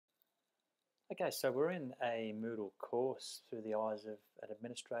Okay, so we're in a Moodle course through the eyes of an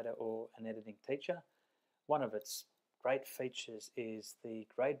administrator or an editing teacher. One of its great features is the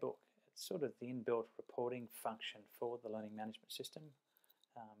Gradebook. It's sort of the inbuilt reporting function for the learning management system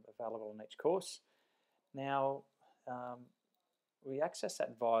available in each course. Now, we access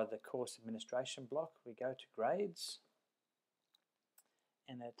that via the course administration block. We go to grades,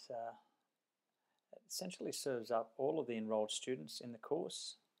 and it essentially serves up all of the enrolled students in the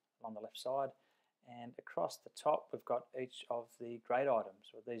course on the left side, and across the top we've got each of the grade items,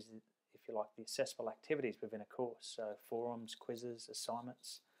 or these, if you like, the assessable activities within a course. So forums, quizzes,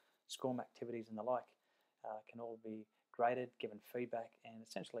 assignments, SCORM activities and the like can all be graded, given feedback and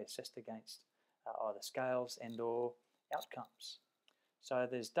essentially assessed against either scales and or outcomes. So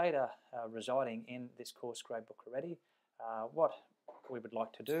there's data residing in this course gradebook already. What we would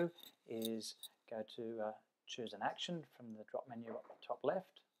like to do is go to choose an action from the drop menu up the top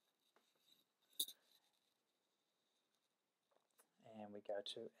left, and we go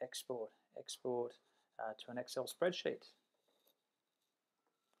to export to an Excel spreadsheet.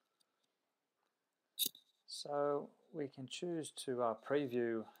 So we can choose to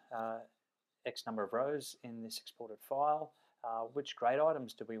preview X number of rows in this exported file. Which grade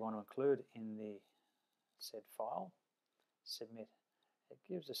items do we want to include in the said file? Submit. It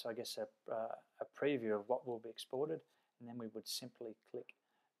gives us, I guess, a preview of what will be exported, and then we would simply click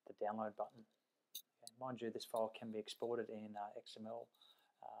the download button. Okay, mind you, this file can be exported in XML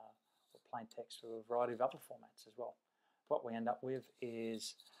or plain text or a variety of other formats as well. What we end up with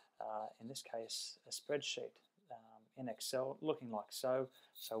is, in this case, a spreadsheet in Excel looking like so.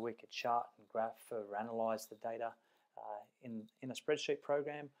 So we could chart and graph or analyze the data in a spreadsheet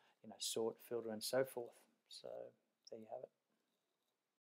program, sort, filter and so forth. So there you have it.